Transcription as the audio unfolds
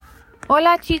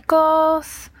Hola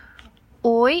chicos,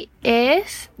 hoy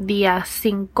es día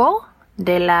 5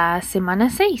 de la semana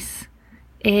 6.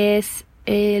 Es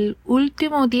el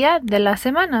último día de la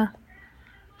semana.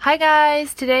 Hi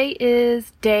guys, today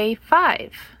is day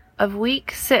 5 of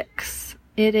week 6.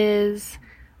 It is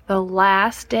the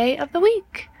last day of the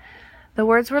week. The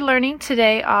words we're learning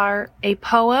today are a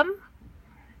poem,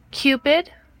 Cupid,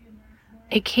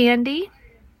 a candy,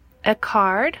 a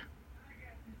card,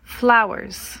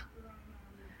 flowers.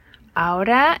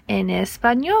 Ahora en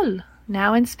español.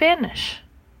 Now in Spanish.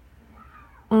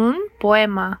 Un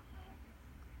poema.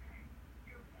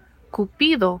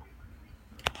 Cupido.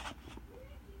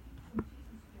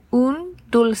 Un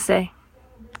dulce.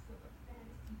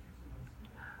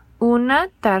 Una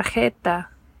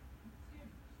tarjeta.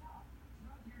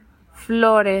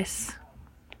 Flores.